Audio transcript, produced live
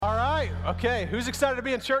right, okay. Who's excited to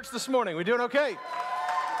be in church this morning? We doing okay?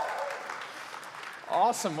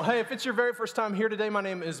 Awesome. Well, hey, if it's your very first time here today, my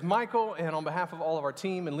name is Michael, and on behalf of all of our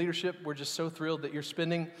team and leadership, we're just so thrilled that you're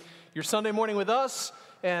spending your Sunday morning with us.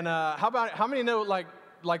 And how many know,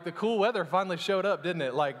 like the cool weather finally showed up, didn't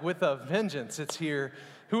it? Like with a vengeance, it's here.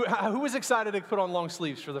 Who was excited to put on long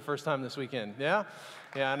sleeves for the first time this weekend? Yeah?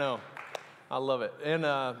 Yeah, I know. I love it. And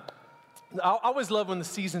I always love when the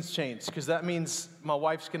seasons change, because that means my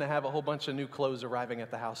wife's going to have a whole bunch of new clothes arriving at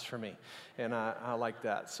the house for me, and I like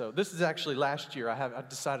that. So this is actually last year. I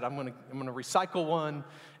decided I'm going to recycle one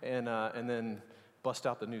and then bust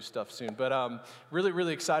out the new stuff soon. But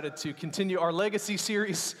really excited to continue our legacy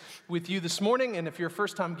series with you this morning. And if you're a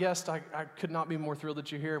first-time guest, I could not be more thrilled that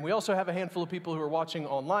you're here. And we also have a handful of people who are watching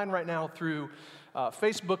online right now through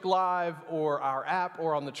Facebook Live or our app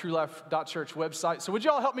or on the truelife.church website. So would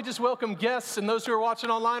you all help me just welcome guests and those who are watching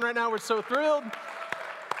online right now? We're so thrilled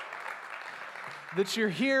that you're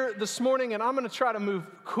here this morning, and I'm going to try to move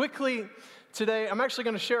quickly today. I'm actually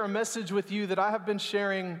going to share a message with you that I have been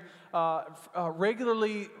sharing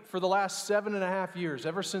regularly for the last 7.5 years,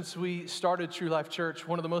 ever since we started True Life Church.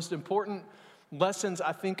 One of the most important lessons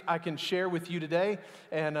I think I can share with you today,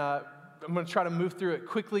 and I'm going to try to move through it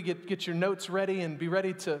quickly, get your notes ready, and be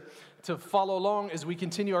ready to follow along as we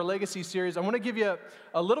continue our legacy series. I want to give you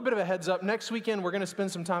a little bit of a heads up. Next weekend, we're going to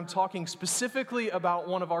spend some time talking specifically about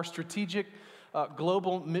one of our strategic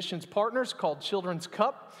global missions partners called Children's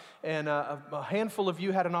Cup. And a handful of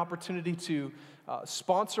you had an opportunity to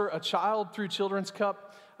sponsor a child through Children's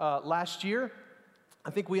Cup last year.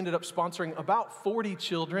 I think we ended up sponsoring about 40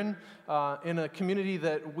 children in a community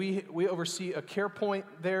that we oversee a care point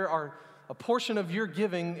there. A portion of your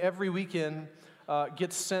giving every weekend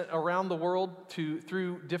gets sent around the world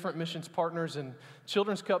through different missions partners, and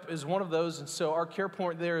Children's Cup is one of those. And so our care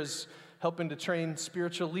point there is helping to train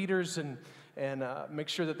spiritual leaders and make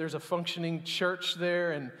sure that there's a functioning church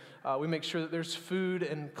there, and we make sure that there's food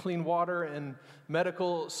and clean water and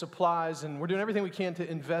medical supplies, and we're doing everything we can to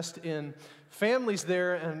invest in families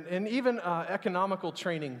there and even economical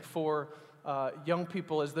training for young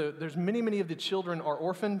people, as there's many of the children are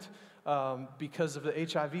orphaned because of the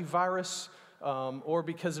HIV virus or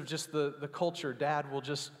because of just the culture. Dad will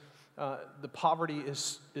just, the poverty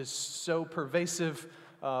is so pervasive,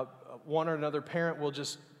 one or another parent will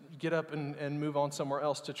just get up and move on somewhere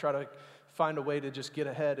else to try to find a way to just get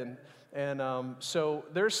ahead. And so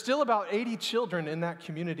there's still about 80 children in that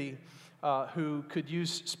community who could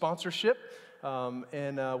use sponsorship.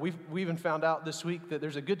 We even found out this week that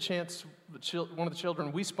there's a good chance one of the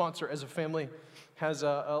children we sponsor as a family has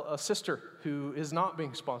a sister who is not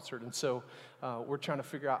being sponsored. And so we're trying to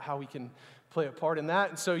figure out how we can play a part in that.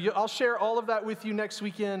 And so I'll share all of that with you next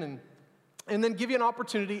weekend and then give you an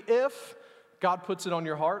opportunity, if God puts it on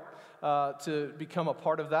your heart, to become a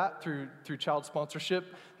part of that through child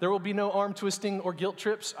sponsorship. There will be no arm twisting or guilt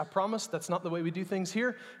trips, I promise. That's not the way we do things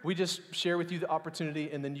here. We just share with you the opportunity,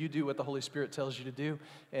 and then you do what the Holy Spirit tells you to do.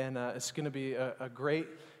 And it's going to be a great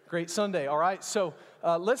Sunday, all right? So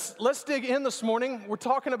let's dig in this morning. We're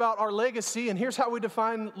talking about our legacy, and here's how we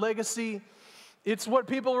define legacy. It's what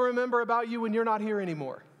people remember about you when you're not here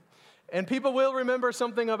anymore. And people will remember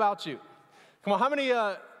something about you. Come on, how many,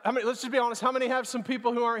 let's just be honest, how many have some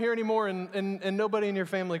people who aren't here anymore and nobody in your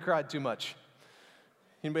family cried too much?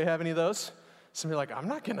 Anybody have any of those? Some are like, I'm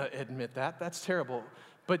not going to admit that. That's terrible.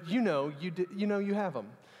 But you have them.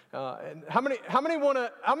 And how many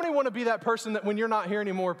want to be that person that when you're not here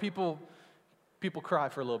anymore, people cry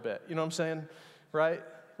for a little bit? You know what I'm saying? Right?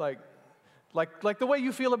 Like the way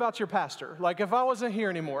you feel about your pastor. Like if I wasn't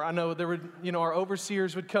here anymore, I know there would, our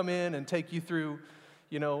overseers would come in and take you through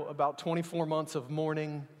about 24 months of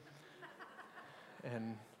mourning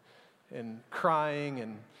and crying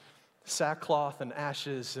and sackcloth and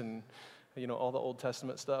ashes and, all the Old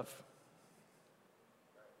Testament stuff.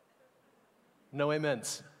 No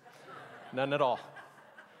amens. None at all.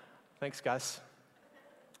 Thanks, guys.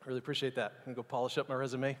 I really appreciate that. I'm going to go polish up my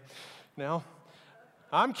resume now.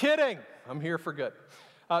 I'm kidding. I'm here for good.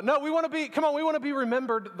 No, we want to be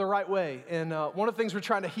remembered the right way. And one of the things we're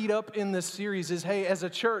trying to heat up in this series is, hey, as a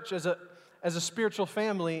church, as a spiritual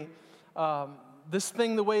family, this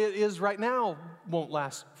thing the way it is right now won't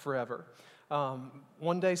last forever.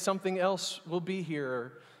 One day something else will be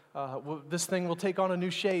here. This thing will take on a new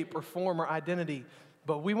shape or form or identity.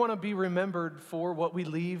 But we want to be remembered for what we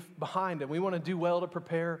leave behind, and we want to do well to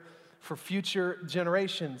prepare for future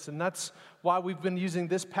generations. And that's why we've been using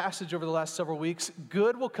this passage over the last several weeks.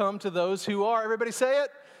 Good will come to those who are, everybody say it,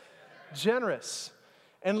 generous.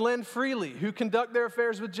 and lend freely, who conduct their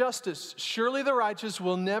affairs with justice. Surely the righteous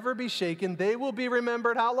will never be shaken. They will be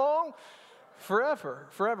remembered how long? Forever,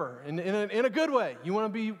 forever, in a good way. You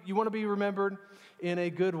want to be remembered in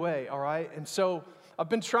a good way, all right? And so I've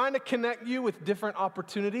been trying to connect you with different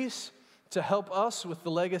opportunities to help us with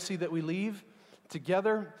the legacy that we leave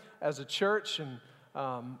together as a church. And,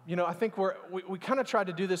 I think we kind of tried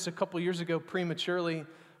to do this a couple years ago prematurely,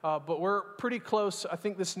 but we're pretty close. I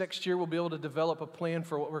think this next year we'll be able to develop a plan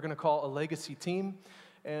for what we're going to call a legacy team.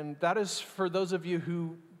 And that is for those of you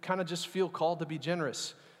who kind of just feel called to be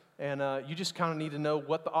generous. And you just kind of need to know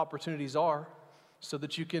what the opportunities are so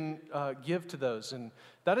that you can give to those. And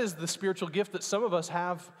that is the spiritual gift that some of us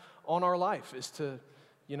have on our life, is to,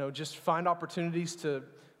 just find opportunities to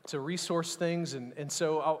resource things. And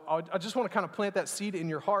so I just want to kind of plant that seed in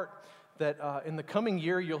your heart that in the coming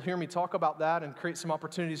year, you'll hear me talk about that and create some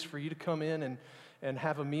opportunities for you to come in and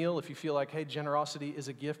have a meal if you feel like, hey, generosity is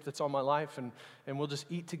a gift that's on my life, and we'll just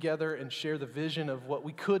eat together and share the vision of what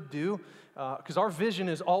we could do, because our vision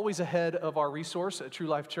is always ahead of our resource at True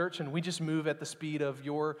Life Church, and we just move at the speed of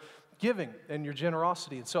your giving and your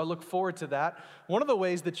generosity. And so I look forward to that. One of the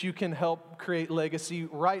ways that you can help create legacy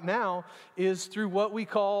right now is through what we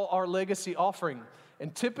call our legacy offering.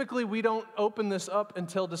 And typically we don't open this up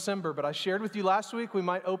until December, but I shared with you last week we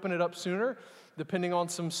might open it up sooner, depending on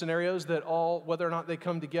some scenarios whether or not they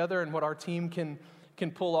come together and what our team can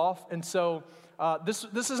pull off. And so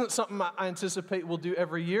this isn't something I anticipate we'll do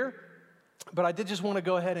every year, but I did just want to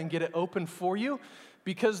go ahead and get it open for you,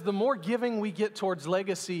 because the more giving we get towards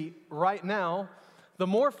legacy right now, the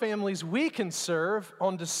more families we can serve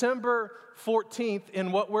on December 14th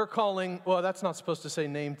in what we're calling, well, that's not supposed to say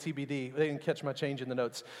name TBD. They didn't catch my change in the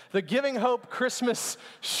notes. The Giving Hope Christmas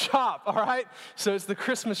Shop, all right? So it's the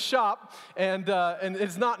Christmas Shop, and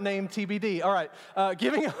it's not named TBD. All right,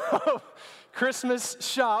 Giving Hope Christmas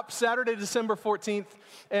Shop, Saturday, December 14th.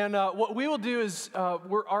 And what we will do is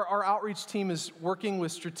our outreach team is working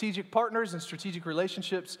with strategic partners and strategic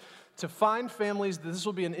relationships to find families. This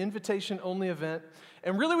will be an invitation-only event.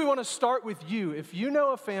 And really, we want to start with you. If you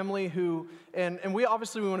know a family who, and we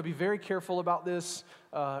want to be very careful about this,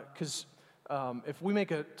 because if we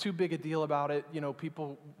make too big a deal about it,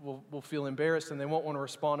 people will feel embarrassed and they won't want to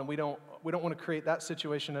respond, and we don't want to create that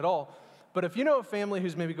situation at all. But if you know a family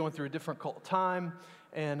who's maybe going through a difficult time,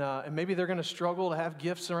 and maybe they're going to struggle to have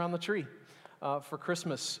gifts around the tree for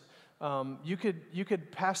Christmas, you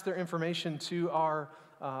could pass their information to our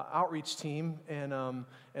outreach team and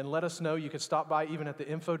let us know. You could stop by even at the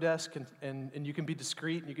info desk, and you can be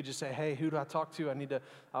discreet, and you could just say, hey, who do I talk to?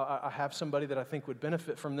 I have somebody that I think would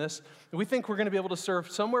benefit from this. And we think we're going to be able to serve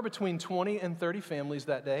somewhere between 20 and 30 families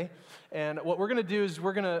that day. And what we're going to do is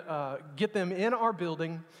we're going to get them in our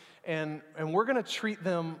building, and we're going to treat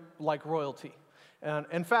them like royalty. And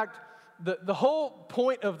in fact, the whole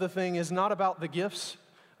point of the thing is not about the gifts.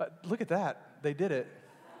 Look at that. They did it.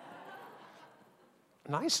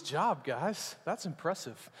 Nice job, guys. That's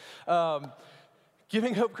impressive.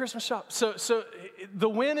 Giving Hope Christmas Shop. So the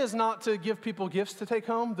win is not to give people gifts to take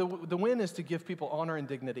home. The win is to give people honor and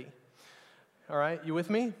dignity. All right, you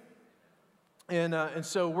with me? And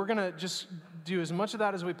so we're going to just do as much of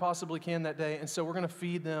that as we possibly can that day. And so we're going to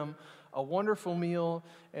feed them a wonderful meal,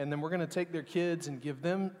 and then we're going to take their kids and give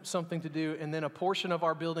them something to do. And then a portion of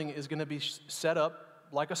our building is going to be set up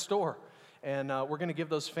like a store. And we're going to give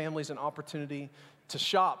those families an opportunity to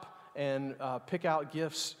shop and pick out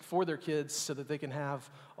gifts for their kids so that they can have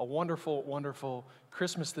a wonderful, wonderful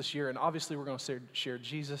Christmas this year. And obviously, we're going to share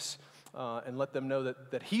Jesus and let them know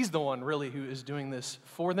that He's the one really who is doing this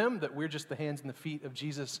for them, that we're just the hands and the feet of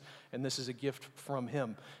Jesus, and this is a gift from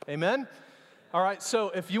Him. Amen? All right,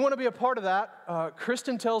 so if you want to be a part of that,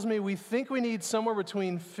 Kristen tells me we think we need somewhere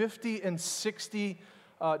between 50 and 60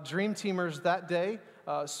 Dream Teamers that day,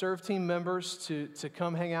 serve team members to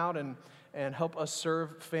come hang out and help us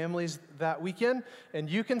serve families that weekend. And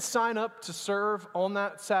you can sign up to serve on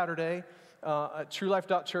that Saturday at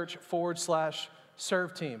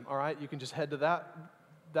truelife.church/serve team. All right, you can just head to that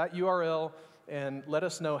URL and let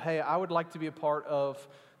us know, hey, I would like to be a part of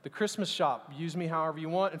the Christmas shop. Use me however you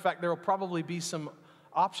want. In fact, there will probably be some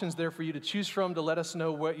options there for you to choose from to let us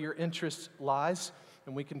know what your interest lies,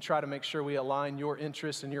 and we can try to make sure we align your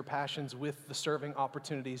interests and your passions with the serving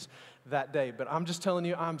opportunities that day. But I'm just telling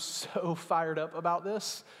you, I'm so fired up about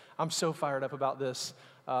this. I'm so fired up about this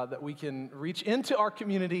that we can reach into our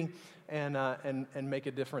community and make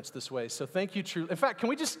a difference this way. So thank you, True. In fact, can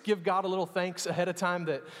we just give God a little thanks ahead of time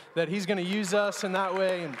that He's going to use us in that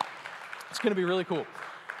way, and it's going to be really cool.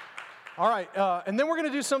 All right, and then we're going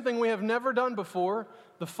to do something we have never done before.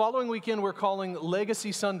 The following weekend, we're calling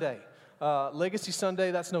Legacy Sunday. Legacy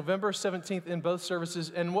Sunday. That's November 17th in both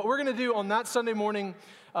services. And what we're going to do on that Sunday morning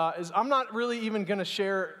is I'm not really even going to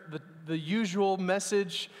share the usual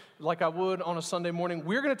message like I would on a Sunday morning.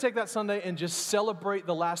 We're going to take that Sunday and just celebrate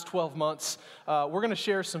the last 12 months. We're going to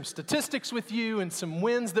share some statistics with you and some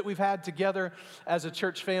wins that we've had together as a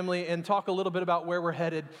church family and talk a little bit about where we're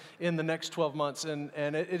headed in the next 12 months. And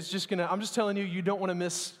it's just going to, I'm just telling you, you don't want to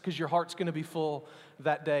miss because your heart's going to be full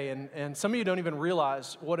that day. And some of you don't even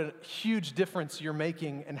realize what a huge difference you're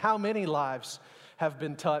making and how many lives have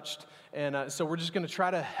been touched. And so we're just going to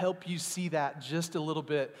try to help you see that just a little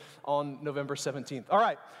bit on November 17th. All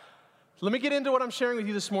right. Let me get into what I'm sharing with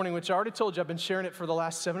you this morning, which I already told you I've been sharing it for the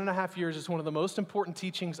last 7.5 years. It's one of the most important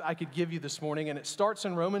teachings I could give you this morning, and it starts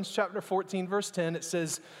in Romans chapter 14, verse 10. It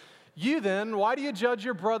says, "You then, why do you judge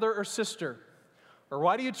your brother or sister? Or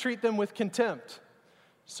why do you treat them with contempt?"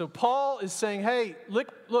 So Paul is saying, hey,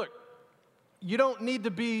 look, you don't need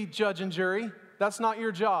to be judge and jury. That's not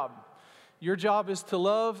your job. Your job is to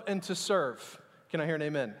love and to serve. Can I hear an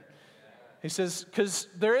amen? He says, because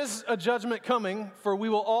there is a judgment coming, for we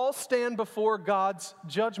will all stand before God's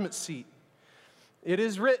judgment seat. It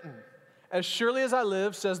is written, "As surely as I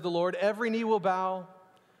live, says the Lord, every knee will bow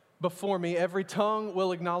before me, every tongue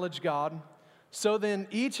will acknowledge God. So then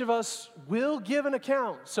each of us will give an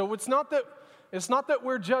account." So it's not that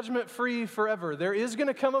we're judgment-free forever. There is going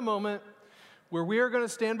to come a moment where we are going to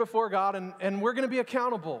stand before God and we're going to be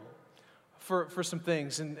accountable for some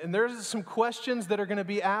things. And there's some questions that are going to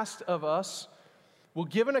be asked of us. We'll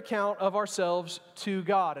give an account of ourselves to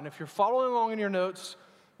God. And if you're following along in your notes,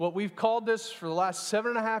 what we've called this for the last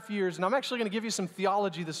 7.5 years, and I'm actually going to give you some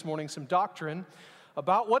theology this morning, some doctrine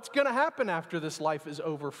about what's going to happen after this life is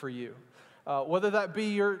over for you. Whether that be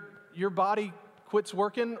your body quits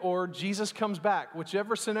working or Jesus comes back.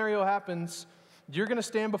 Whichever scenario happens, you're going to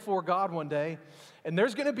stand before God one day, and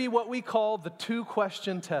there's going to be what we call the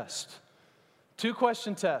two-question test.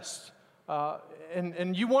 Two-question test.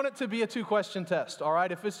 And you want it to be a two-question test, all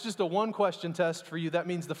right? If it's just a one-question test for you, that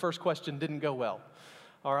means the first question didn't go well,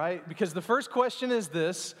 all right? Because the first question is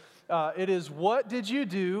this. It is, what did you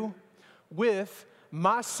do with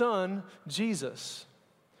my son, Jesus?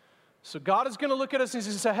 So God is going to look at us and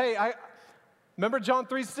he's going to say, hey, remember John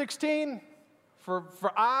 3:16?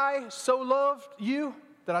 For I so loved you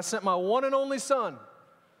that I sent my one and only son,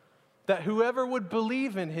 that whoever would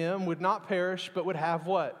believe in him would not perish, but would have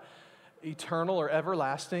what? Eternal or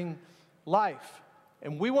everlasting life.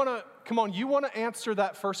 And we want to, come on, you want to answer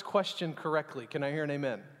that first question correctly. Can I hear an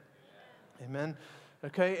amen? Amen.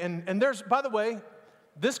 Okay, and there's, by the way,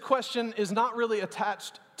 this question is not really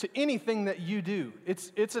attached to anything that you do.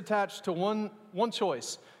 It's attached to one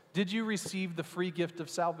choice. Did you receive the free gift of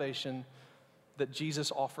salvation that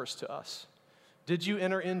Jesus offers to us? Did you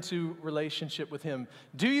enter into relationship with him?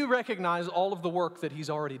 Do you recognize all of the work that he's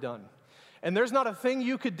already done? And there's not a thing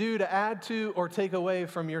you could do to add to or take away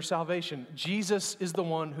from your salvation. Jesus is the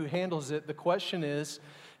one who handles it. The question is,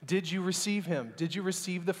 did you receive him? Did you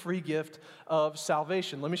receive the free gift of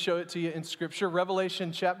salvation? Let me show it to you in Scripture.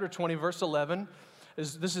 Revelation chapter 20, verse 11.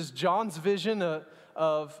 This is John's vision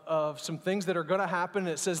of some things that are going to happen.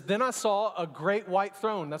 It says, "Then I saw a great white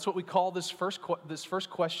throne." That's what we call this first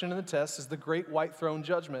question in the test, is the great white throne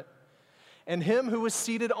judgment. "And him who was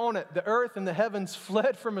seated on it. The earth and the heavens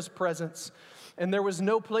fled from his presence, and there was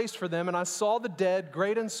no place for them. And I saw the dead,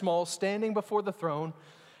 great and small, standing before the throne.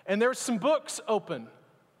 And there's some books open."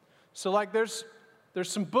 So like there's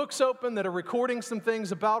some books open that are recording some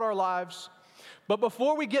things about our lives. But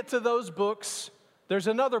before we get to those books, there's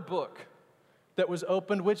another book that was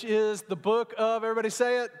opened, which is the book of, everybody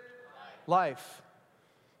say it? Life.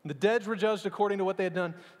 The dead were judged according to what they had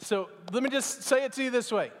done. So let me just say it to you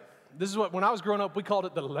this way. This is what, when I was growing up, we called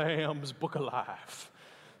it the Lamb's Book of Life.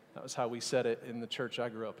 That was how we said it in the church I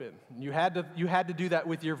grew up in. You had to do that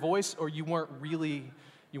with your voice, or you weren't really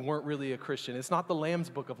a Christian. It's not the Lamb's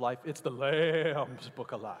Book of Life, it's the Lamb's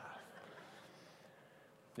Book of Life.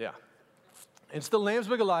 Yeah. It's the Lamb's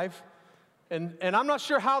Book of Life. And I'm not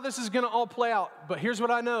sure how this is going to all play out, but here's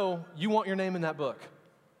what I know. You want your name in that book.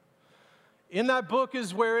 In that book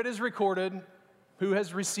is where it is recorded who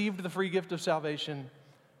has received the free gift of salvation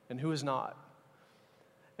and who has not.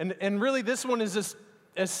 And really, this one is just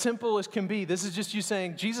as simple as can be. This is just you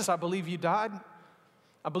saying, Jesus, I believe you died.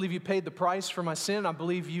 I believe you paid the price for my sin. I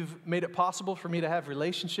believe you've made it possible for me to have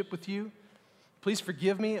relationship with you. Please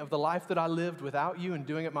forgive me of the life that I lived without you and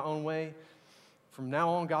doing it my own way. From now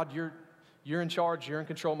on, God, you're in charge. You're in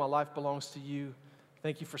control. My life belongs to you.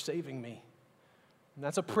 Thank you for saving me. And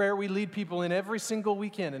that's a prayer we lead people in every single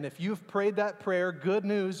weekend. And if you've prayed that prayer, good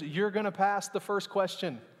news, you're going to pass the first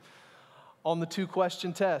question. on the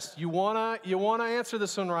 2-question test. You wanna answer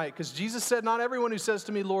this one right, because Jesus said, not everyone who says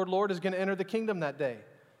to me, Lord, Lord, is going to enter the kingdom that day,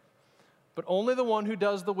 but only the one who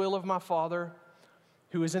does the will of my Father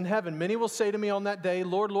who is in heaven. Many will say to me on that day,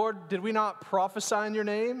 Lord, Lord, did we not prophesy in your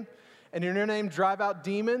name, and in your name drive out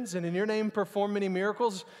demons, and in your name perform many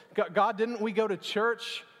miracles? God, didn't we go to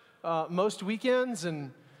church most weekends,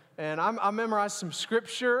 and I memorized some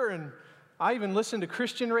scripture, and I even listened to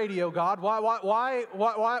Christian radio, God. Why,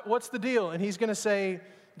 what's the deal? And he's going to say,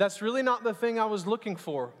 that's really not the thing I was looking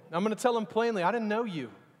for. I'm going to tell him plainly, I didn't know you.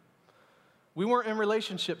 We weren't in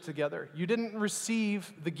relationship together. You didn't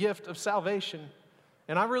receive the gift of salvation.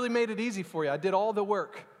 And I really made it easy for you. I did all the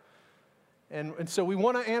work. And so we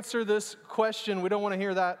want to answer this question. We don't want to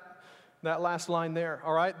hear that last line there,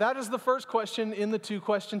 all right? That is the first question in the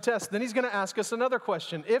 2-question test. Then he's going to ask us another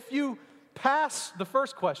question. If you pass the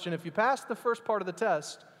first question, if you pass the first part of the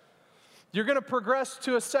test, you're going to progress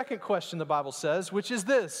to a second question, the Bible says, which is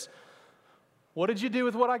this: what did you do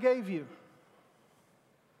with what I gave you?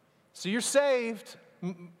 So you're saved.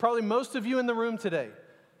 Probably most of you in the room today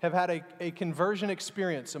have had a conversion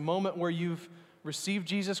experience, a moment where you've received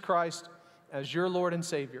Jesus Christ as your Lord and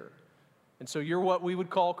Savior. And so you're what we would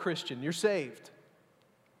call Christian. You're saved.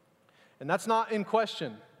 And that's not in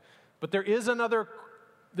question. But there is another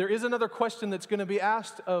question that's going to be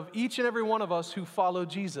asked of each and every one of us who follow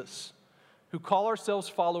Jesus, who call ourselves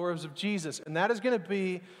followers of Jesus. And that is going to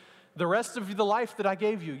be the rest of the life that I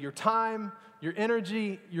gave you, your time, your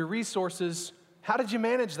energy, your resources. How did you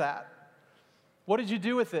manage that? What did you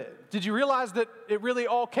do with it? Did you realize that it really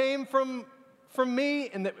all came from me,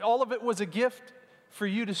 and that all of it was a gift for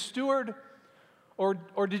you to steward?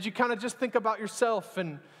 Or did you kind of just think about yourself,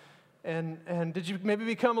 and did you maybe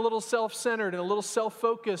become a little self-centered and a little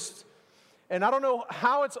self-focused? And I don't know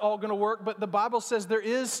how it's all going to work, but the Bible says there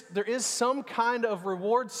is some kind of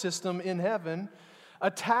reward system in heaven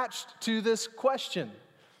attached to this question.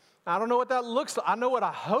 I don't know what that looks like. I know what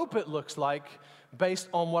I hope it looks like based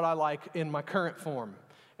on what I like in my current form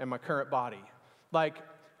and my current body. Like,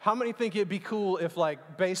 how many think it'd be cool if,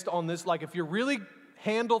 like, based on this, like, if you really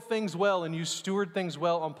handle things well and you steward things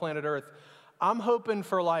well on planet Earth, I'm hoping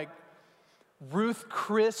for, like, Ruth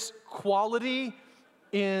Chris quality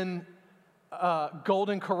in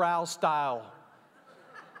Golden Corral style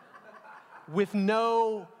with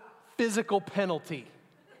no physical penalty.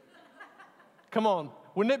 Come on.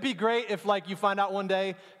 Wouldn't it be great if, like, you find out one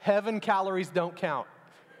day heaven calories don't count?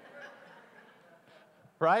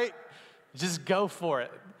 Right? Just go for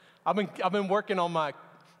it. I've been working on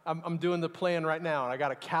I'm doing the plan right now, and I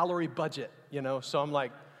got a calorie budget, so I'm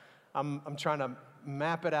like, I'm trying to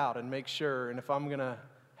map it out and make sure, and if I'm going to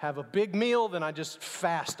have a big meal, then I just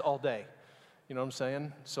fast all day. You know what I'm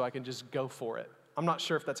saying? So I can just go for it. I'm not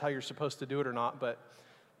sure if that's how you're supposed to do it or not, but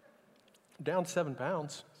I'm down 7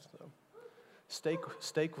 pounds. So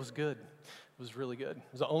steak was good. It was really good. It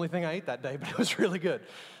was the only thing I ate that day, but it was really good.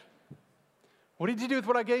 What did you do with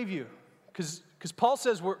what I gave you? Because Paul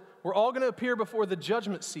says we're all going to appear before the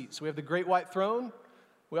judgment seat. So we have the great white throne.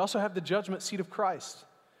 We also have the judgment seat of Christ,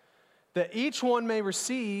 that each one may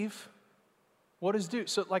receive what is due.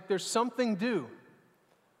 So, like, there's something due.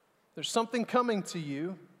 There's something coming to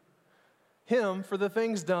you, him, for the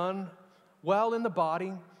things done well in the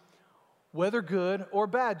body, whether good or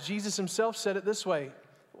bad. Jesus himself said it this way: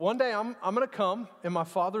 one day I'm going to come in my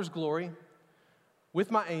Father's glory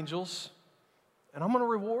with my angels, and I'm going to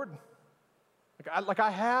reward. Like I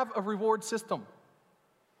have a reward system.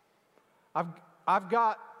 I've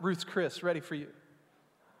got Ruth's Chris ready for you.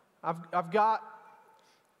 I've got,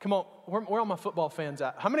 come on, where are my football fans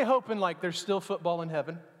at? How many hoping like there's still football in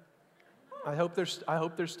heaven? I hope there's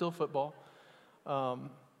still football. I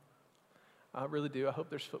really do. I hope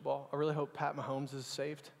there's football. I really hope Pat Mahomes is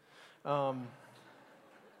saved.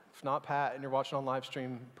 If not Pat, and you're watching on live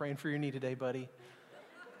stream, praying for your knee today, buddy.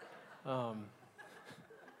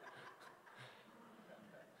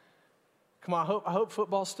 Come on, I hope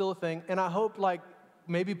football's still a thing, and I hope, like,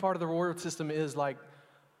 maybe part of the reward system is like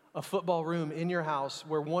a football room in your house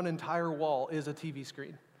where one entire wall is a TV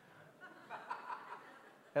screen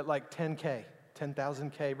at like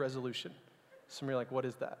 10,000K resolution. Some of you are like, what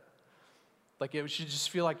is that? Like, it should just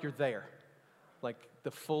feel like you're there, like the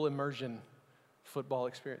full immersion football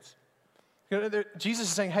experience. Jesus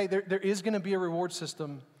is saying, hey, there is going to be a reward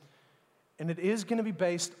system, and it is going to be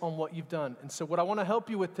based on what you've done. And so what I want to help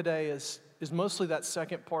you with today is mostly that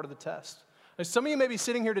second part of the test. Now, some of you may be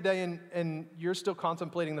sitting here today and you're still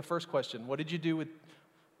contemplating the first question. What did you do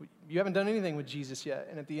you haven't done anything with Jesus yet.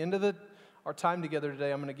 And at the end of our time together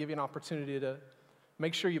today, I'm going to give you an opportunity to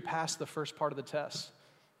make sure you pass the first part of the test.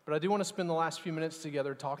 But I do want to spend the last few minutes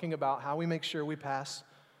together talking about how we make sure we pass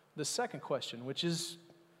the second question, which is,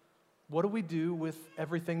 what do we do with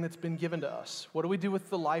everything that's been given to us? What do we do with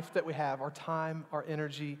the life that we have, our time, our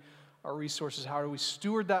energy, our resources? How do we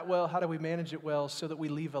steward that well? How do we manage it well so that we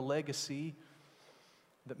leave a legacy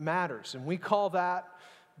that matters? And we call that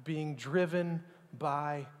being driven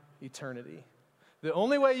by eternity. The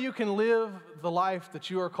only way you can live the life that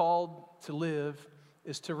you are called to live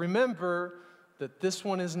is to remember that this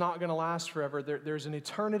one is not going to last forever. There's an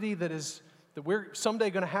eternity that we're someday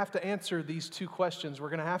going to have to answer these two questions. We're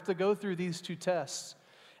going to have to go through these two tests.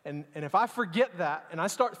 And if I forget that and I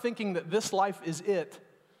start thinking that this life is it,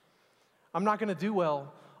 I'm not going to do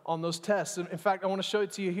well on those tests. In fact, I want to show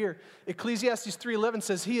it to you here. Ecclesiastes 3:11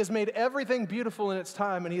 says, He has made everything beautiful in its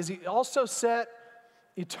time, and He has also set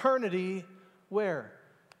eternity where?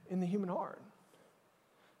 In the human heart.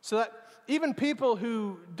 So that even people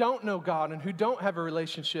who don't know God and who don't have a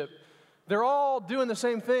relationship, they're all doing the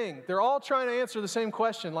same thing. They're all trying to answer the same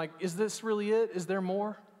question, like, is this really it? Is there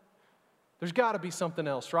more? There's got to be something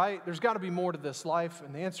else, right? There's got to be more to this life.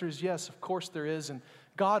 And the answer is yes, of course there is. And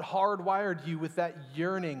God hardwired you with that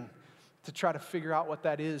yearning to try to figure out what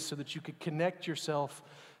that is so that you could connect yourself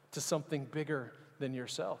to something bigger than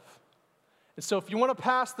yourself. And so if you want to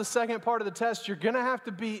pass the second part of the test, you're going to have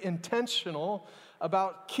to be intentional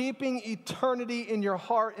about keeping eternity in your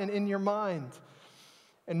heart and in your mind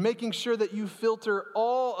and making sure that you filter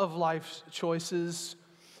all of life's choices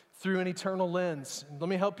through an eternal lens. And let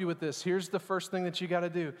me help you with this. Here's the first thing that you got to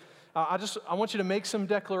do. I want you to make some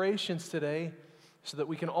declarations today so that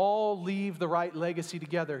we can all leave the right legacy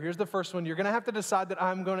together. Here's the first one. You're going to have to decide that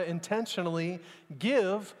I'm going to intentionally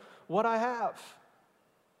give what I have.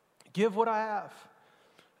 Give what I have.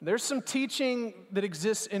 There's some teaching that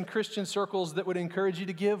exists in Christian circles that would encourage you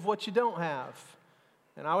to give what you don't have.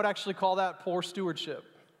 And I would actually call that poor stewardship.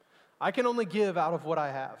 I can only give out of what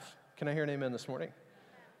I have. Can I hear an amen this morning?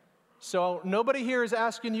 So nobody here is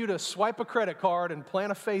asking you to swipe a credit card and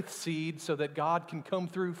plant a faith seed so that God can come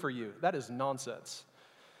through for you. That is nonsense.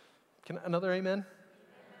 Another amen?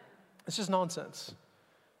 It's just nonsense.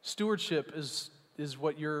 Stewardship is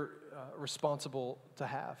what you're responsible to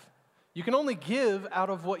have. You can only give out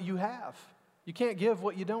of what you have. You can't give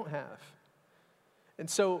what you don't have. And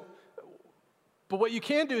so, but what you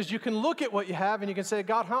can do is you can look at what you have and you can say,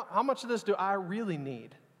 God, how much of this do I really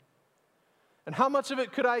need? And how much of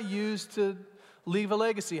it could I use to leave a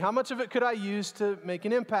legacy? How much of it could I use to make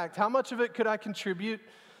an impact? How much of it could I contribute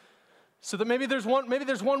so that maybe there's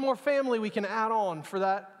one more family we can add on for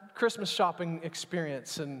that Christmas shopping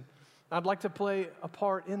experience? And I'd like to play a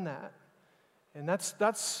part in that. And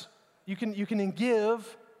that's you can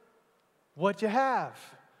give what you have.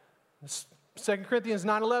 2 Corinthians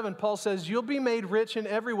 9:11, Paul says, you'll be made rich in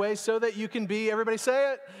every way so that you can be, everybody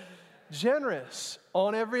say it, generous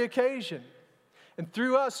on every occasion. And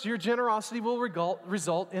through us, your generosity will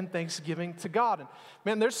result in thanksgiving to God. And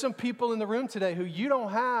man, there's some people in the room today who you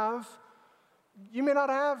may not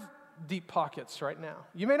have deep pockets right now.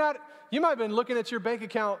 You might have been looking at your bank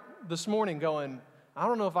account this morning going, I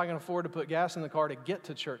don't know if I can afford to put gas in the car to get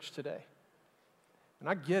to church today. And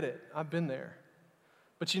I get it. I've been there.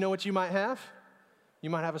 But you know what you might have? You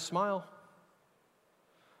might have a smile.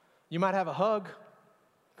 You might have a hug.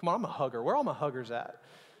 Come on, I'm a hugger. Where are all my huggers at?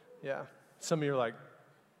 Yeah. Some of you are like,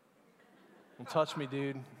 don't touch me,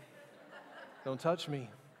 dude. Don't touch me.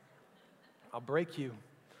 I'll break you.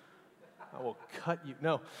 I will cut you.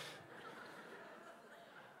 No.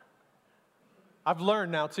 I've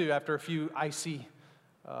learned now, too, after a few icy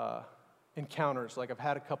encounters. Like, I've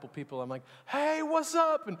had a couple people, I'm like, hey, what's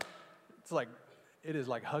up? And it's like, it is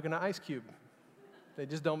like hugging an ice cube. They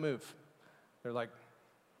just don't move. They're like,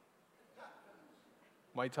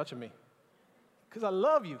 why are you touching me? Because I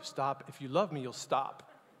love you. Stop. If you love me, you'll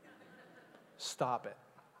stop. Stop it.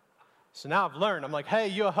 So now I've learned. I'm like, hey,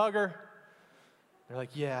 you a hugger? They're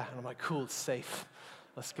like, yeah. And I'm like, cool, it's safe.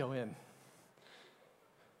 Let's go in.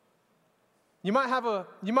 You might not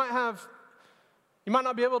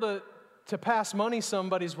be able to pass money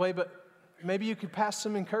somebody's way, but maybe you could pass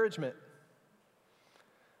some encouragement.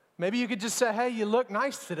 Maybe you could just say, hey, you look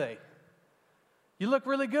nice today. You look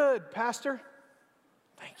really good, Pastor.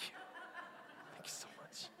 Thank you. Thank you so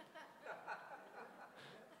much.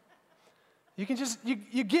 You can just,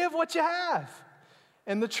 you give what you have.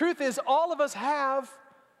 And the truth is, all of us have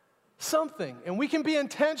something. And we can be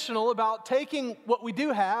intentional about taking what we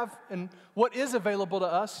do have and what is available to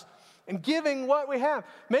us and giving what we have.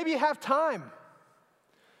 Maybe you have time.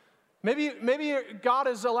 Maybe God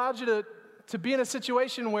has allowed you to be in a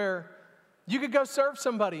situation where you could go serve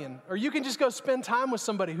somebody, or you can just go spend time with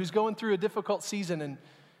somebody who's going through a difficult season,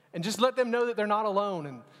 And just let them know that they're not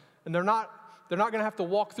alone, and they're not going to have to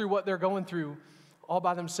walk through what they're going through all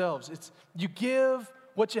by themselves. You give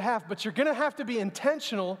what you have, but you're going to have to be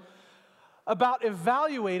intentional about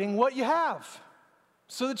evaluating what you have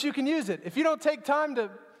so that you can use it. If you don't take time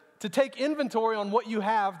to take inventory on what you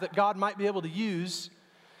have that God might be able to use,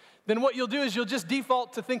 then what you'll do is you'll just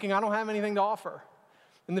default to thinking, I don't have anything to offer.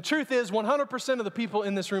 And the truth is, 100% of the people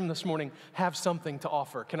in this room this morning have something to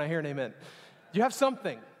offer. Can I hear an amen? You have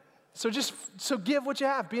something. So give what you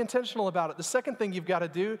have. Be intentional about it. The second thing you've got to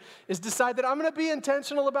do is decide that I'm going to be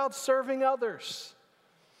intentional about serving others.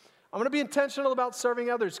 I'm going to be intentional about serving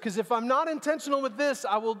others, because if I'm not intentional with this,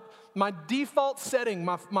 my default setting,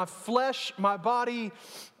 my flesh, my body,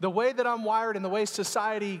 the way that I'm wired and the way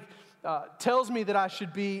society tells me that I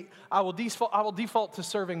should be, I will default to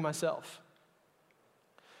serving myself.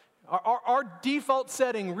 Our default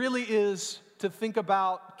setting really is to think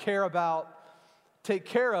about, care about, take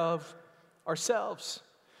care of ourselves.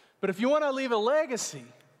 But if you want to leave a legacy,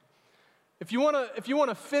 if you want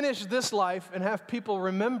to finish this life and have people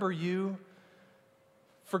remember you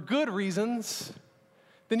for good reasons,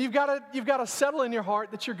 then you've got to settle in your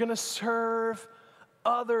heart that you're going to serve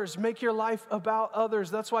others. Make your life about others.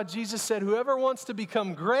 That's why Jesus said, whoever wants to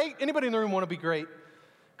become great, anybody in the room want to be great?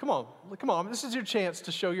 Come on. This is your chance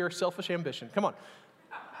to show your selfish ambition. Come on,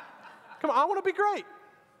 I want to be great.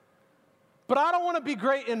 But I don't want to be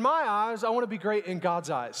great in my eyes. I want to be great in God's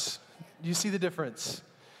eyes. Do you see the difference?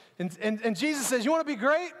 And Jesus says, you want to be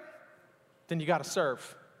great? Then you got to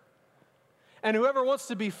serve. And whoever wants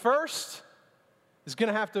to be first is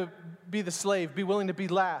going to have to be the slave, be willing to be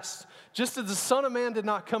last. Just as the Son of Man did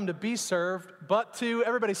not come to be served, but to,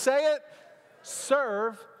 everybody say it,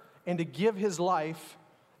 serve, and to give his life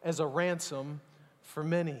as a ransom for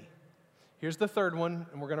many. Here's the third one,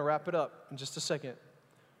 and we're going to wrap it up in just a second.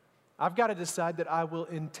 I've got to decide that I will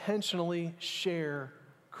intentionally share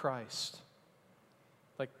Christ.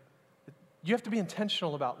 Like, you have to be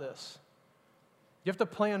intentional about this. You have to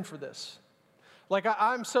plan for this. Like,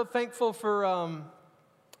 I'm so thankful for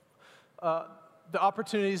the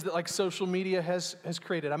opportunities that, like, social media has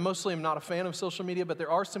created. I mostly am not a fan of social media, but there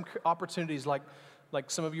are some opportunities, like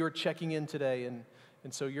some of you are checking in today, and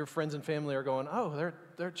so your friends and family are going, oh,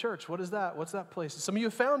 they're at church. What is that? What's that place? Some of you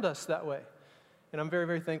have found us that way. And I'm very,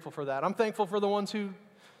 very thankful for that. I'm thankful for the ones who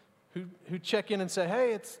check in and say,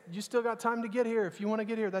 hey, you still got time to get here. If you want to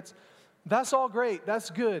get here, that's all great. That's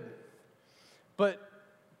good. But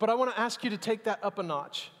I want to ask you to take that up a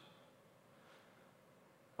notch.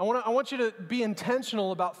 I want you to be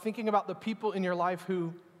intentional about thinking about the people in your life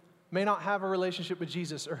who may not have a relationship with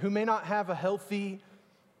Jesus, or who may not have a healthy,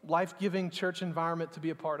 life-giving church environment to be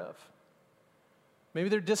a part of. Maybe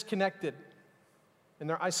they're disconnected and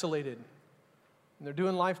they're isolated. And they're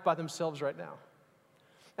doing life by themselves right now.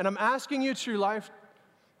 And I'm asking you, True Life,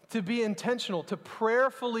 to be intentional, to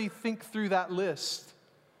prayerfully think through that list.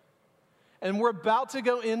 And we're about to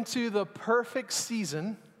go into the perfect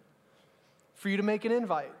season for you to make an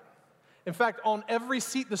invite. In fact, on every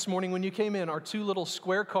seat this morning when you came in are two little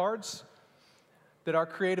square cards that our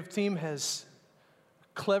creative team has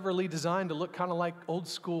cleverly designed to look kind of like old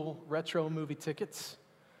school retro movie tickets.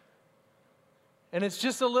 And it's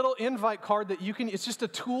just a little invite card it's just a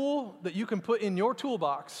tool that you can put in your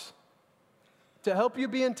toolbox to help you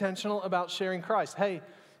be intentional about sharing Christ. Hey,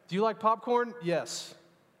 do you like popcorn? Yes,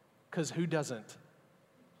 because who doesn't?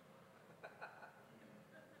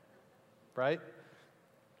 Right?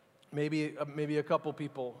 Maybe a couple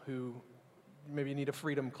people who maybe need a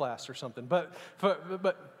freedom class or something. But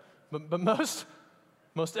most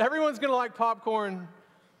everyone's going to like popcorn.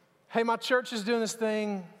 Hey, my church is doing this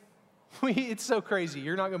thing. It's so crazy.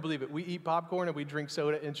 You're not going to believe it. We eat popcorn and we drink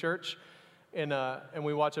soda in church, and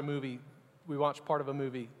we watch a movie. We watch part of a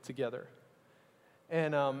movie together.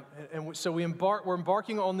 So we're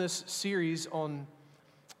embarking on this series on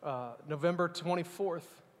November 24th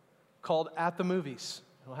called At the Movies.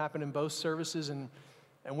 It'll happen in both services, and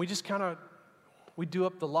we just we do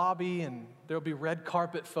up the lobby, and there'll be red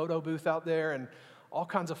carpet photo booth out there, and all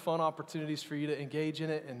kinds of fun opportunities for you to engage in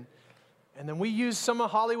it. And then we use some of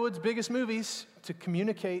Hollywood's biggest movies to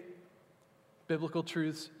communicate biblical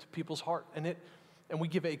truths to people's heart. And we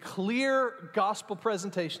give a clear gospel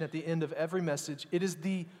presentation at the end of every message. It is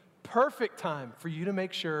the perfect time for you to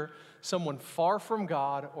make sure someone far from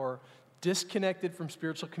God or disconnected from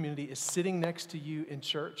spiritual community is sitting next to you in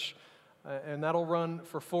church. And that'll run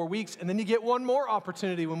for 4 weeks. And then you get one more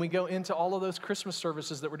opportunity when we go into all of those Christmas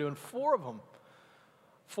services that we're doing, 4 of them.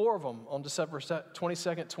 4 of them on December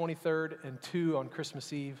 22nd, 23rd, and 2 on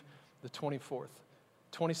Christmas Eve, the 24th.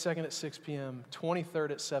 22nd at 6 p.m.,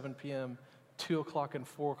 23rd at 7 p.m., 2 o'clock and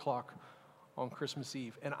 4 o'clock on Christmas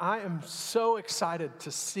Eve. And I am so excited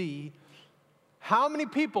to see how many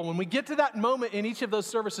people, when we get to that moment in each of those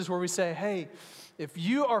services where we say, hey, if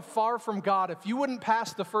you are far from God, if you wouldn't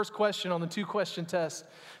pass the first question on the 2-question test,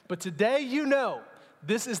 but today you know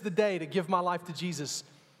this is the day to give my life to Jesus,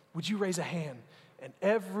 would you raise a hand? And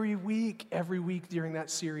every week during that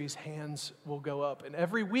series, hands will go up. And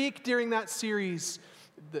every week during that series,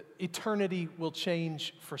 the eternity will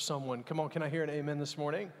change for someone. Come on, can I hear an amen this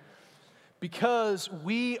morning? Because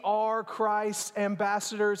we are Christ's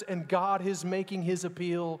ambassadors and God is making his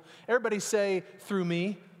appeal. Everybody say, through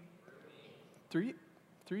me. Through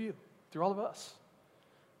you, through all of us.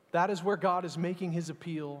 That is where God is making his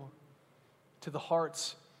appeal to the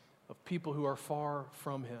hearts of people who are far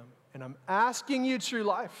from him. And I'm asking you, True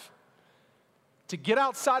Life, to get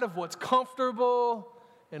outside of what's comfortable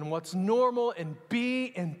and what's normal and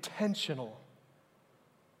be intentional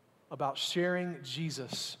about sharing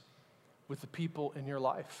Jesus with the people in your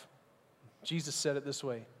life. Jesus said it this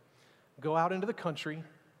way: go out into the country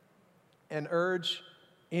and urge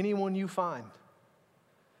anyone you find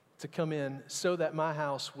to come in so that my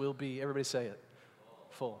house will be, everybody say it,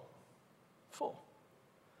 full. Full.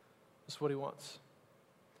 That's what he wants.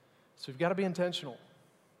 So we've got to be intentional.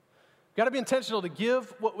 We've got to be intentional to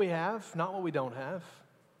give what we have, not what we don't have.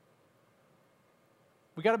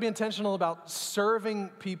 We've got to be intentional about serving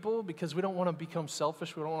people because we don't want to become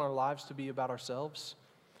selfish. We don't want our lives to be about ourselves.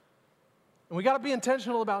 And we got to be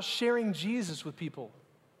intentional about sharing Jesus with people.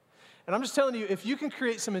 And I'm just telling you, if you can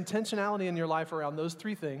create some intentionality in your life around those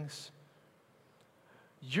 3 things,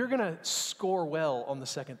 you're going to score well on the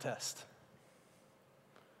second test.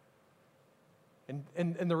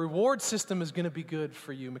 And the reward system is going to be good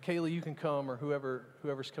for you. Michaela, you can come, or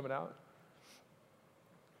whoever's coming out.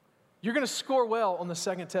 You're going to score well on the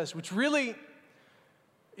second test, which really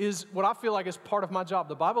is what I feel like is part of my job.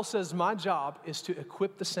 The Bible says my job is to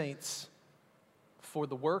equip the saints for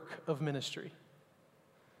the work of ministry.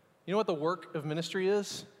 You know what the work of ministry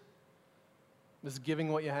is? It's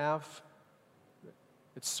giving what you have.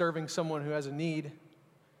 It's serving someone who has a need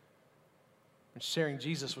and sharing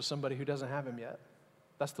Jesus with somebody who doesn't have him yet.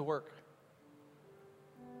 That's the work.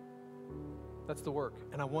 That's the work.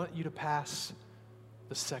 And I want you to pass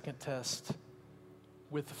the second test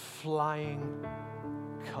with flying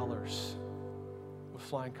colors. With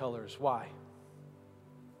flying colors. Why?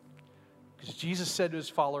 Because Jesus said to his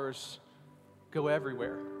followers, go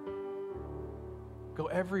everywhere. Go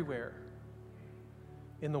everywhere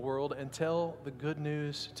in the world and tell the good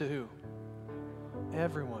news to who?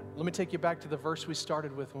 Everyone. Let me take you back to the verse we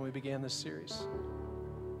started with when we began this series.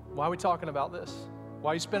 Why are we talking about this?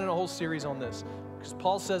 Why are you spending a whole series on this? Because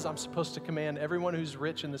Paul says I'm supposed to command everyone who's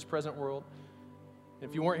rich in this present world.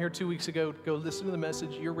 If you weren't here 2 weeks ago, go listen to the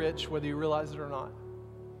message. You're rich, whether you realize it or not.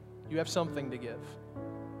 You have something to give.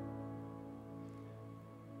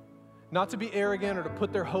 Not to be arrogant or to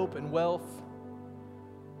put their hope in wealth,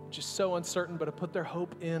 which is so uncertain, but to put their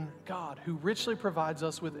hope in God, who richly provides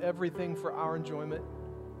us with everything for our enjoyment.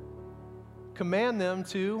 Command them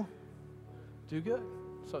to do good.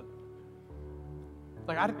 So, if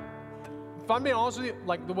I'm being honest with you,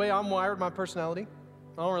 like the way I'm wired, my personality,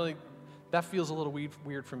 that feels a little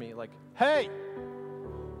weird for me. Like, hey,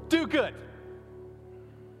 do good.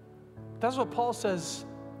 That's what Paul says.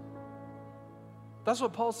 That's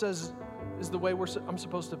what Paul says is the way I'm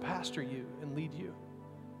supposed to pastor you and lead you.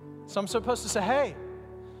 So I'm supposed to say, hey,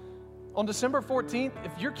 on December 14th,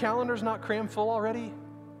 if your calendar's not crammed full already,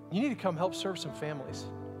 you need to come help serve some families.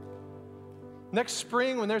 Next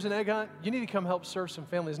spring, when there's an egg hunt, you need to come help serve some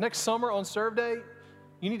families. Next summer on Serve Day,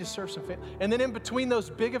 you need to serve some families. And then in between those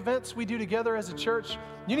big events we do together as a church,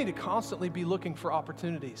 you need to constantly be looking for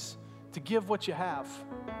opportunities to give what you have,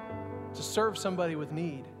 to serve somebody with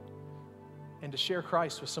need, and to share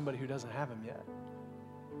Christ with somebody who doesn't have him yet.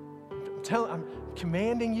 I'm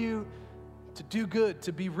commanding you to do good,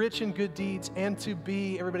 to be rich in good deeds, and to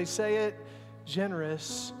be, everybody say it,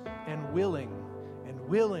 generous and willing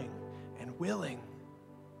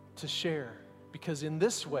to share. Because in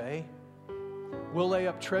this way, we'll lay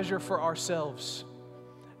up treasure for ourselves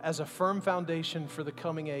as a firm foundation for the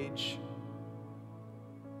coming age.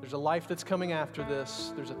 There's a life that's coming after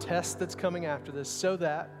this. There's a test that's coming after this, so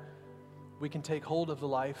that we can take hold of the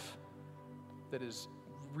life that is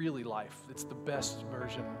really life. It's the best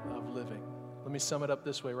version of living. Let me sum it up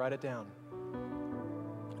this way. Write it down.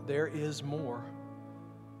 There is more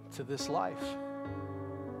to this life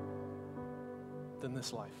than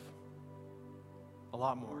this life. A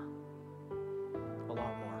lot more. A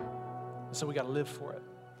lot more. And so we got to live for it.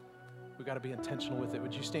 We got to be intentional with it.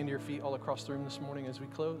 Would you stand to your feet all across the room this morning as we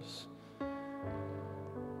close?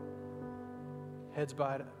 Heads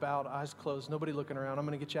bowed, eyes closed, nobody looking around. I'm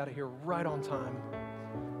going to get you out of here right on time.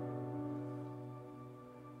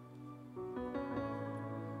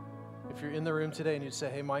 If you're in the room today and you'd say,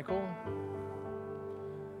 hey, Michael,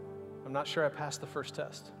 I'm not sure I passed the first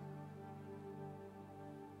test.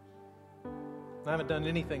 I haven't done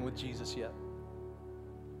anything with Jesus yet.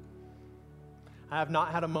 I have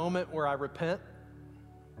not had a moment where I repent,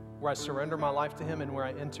 where I surrender my life to Him, and where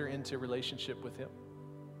I enter into relationship with Him.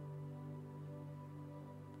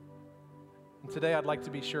 And today I'd like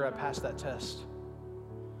to be sure I pass that test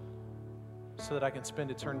so that I can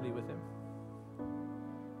spend eternity with Him.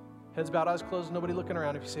 Heads bowed, eyes closed, nobody looking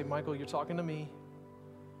around. If you say, Michael, you're talking to me,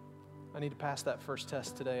 I need to pass that first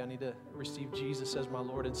test today. I need to receive Jesus as my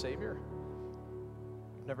Lord and Savior.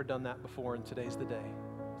 I've never done that before, and today's the day.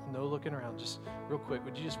 No looking around, just real quick,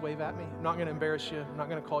 would you just wave at me? I'm not going to embarrass you. I'm not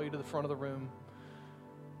going to call you to the front of the room.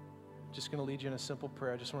 I'm just going to lead you in a simple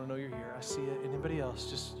prayer. I just want to know you're here. I see it. Anybody else?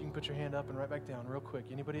 Just, you can put your hand up and right back down real quick.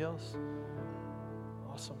 Anybody else?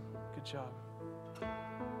 Awesome. Good job.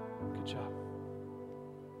 Good job.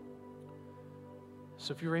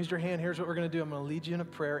 So if you raised your hand, here's what we're going to do. I'm going to lead you in a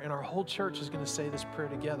prayer, and our whole church is going to say this prayer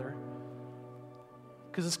together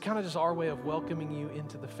because it's kind of just our way of welcoming you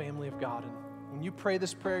into the family of God. And when you pray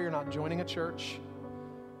this prayer, you're not joining a church.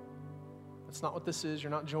 That's not what this is. You're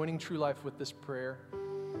not joining True Life with this prayer.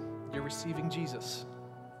 You're receiving Jesus.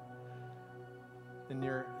 And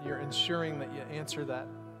you're ensuring that you answer that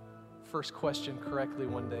first question correctly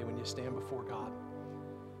one day when you stand before God.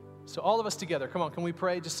 So all of us together, come on, can we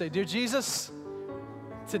pray? Just say, Dear Jesus,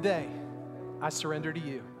 today I surrender to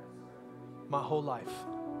you my whole life.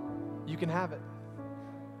 You can have it.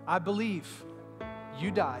 I believe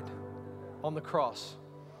you died on the cross.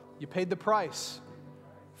 You paid the price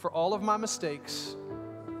for all of my mistakes,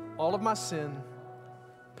 all of my sin,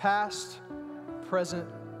 past, present,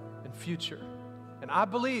 and future. And I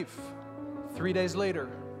believe 3 days later,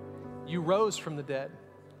 you rose from the dead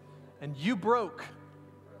and you broke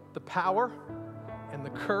the power and the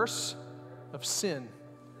curse of sin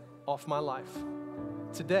off my life.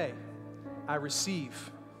 Today, I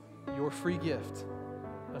receive your free gift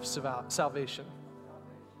of salvation.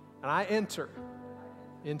 And I enter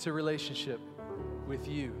into relationship with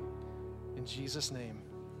you. In Jesus' name,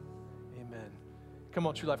 amen. Come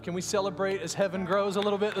on, True Life. Can we celebrate as heaven grows a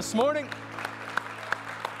little bit this morning?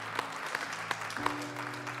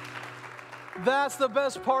 That's the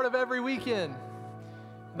best part of every weekend.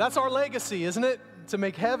 That's our legacy, isn't it? To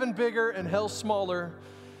make heaven bigger and hell smaller.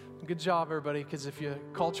 Good job, everybody, because if you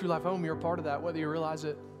call True Life home, you're a part of that, whether you realize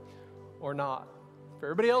it or not. For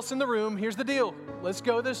everybody else in the room, here's the deal. Let's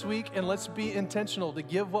go this week and let's be intentional to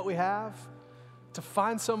give what we have, to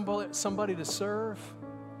find somebody to serve,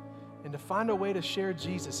 and to find a way to share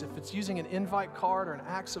Jesus. If it's using an invite card or an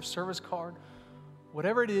acts of service card,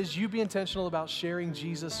 whatever it is, you be intentional about sharing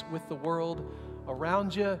Jesus with the world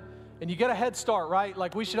around you. And you get a head start, right?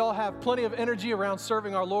 Like we should all have plenty of energy around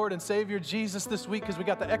serving our Lord and Savior Jesus this week because we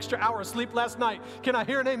got the extra hour of sleep last night. Can I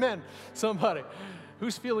hear an amen? Somebody.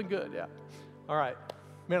 Who's feeling good? Yeah. All right.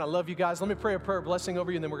 Man, I love you guys. Let me pray a prayer of blessing over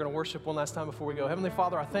you, and then we're going to worship one last time before we go. Heavenly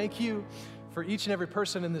Father, I thank you for each and every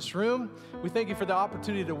person in this room. We thank you for the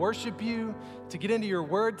opportunity to worship you, to get into your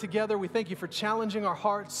word together. We thank you for challenging our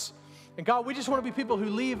hearts. And God, we just want to be people who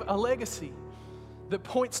leave a legacy that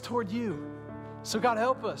points toward you. So God,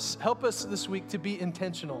 help us this week to be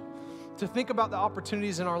intentional, to think about the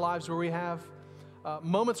opportunities in our lives where we have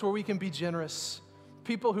moments where we can be generous,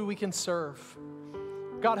 people who we can serve.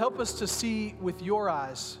 God, help us to see with your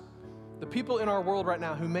eyes the people in our world right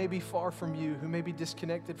now who may be far from you, who may be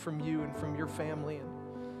disconnected from you and from your family.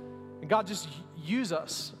 And God, just use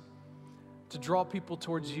us to draw people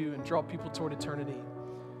towards you and draw people toward eternity.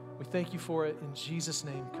 We thank you for it in Jesus'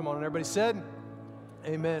 name. Come on, and everybody said,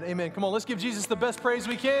 amen, amen. Come on, let's give Jesus the best praise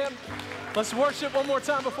we can. Let's worship one more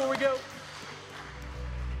time before we go.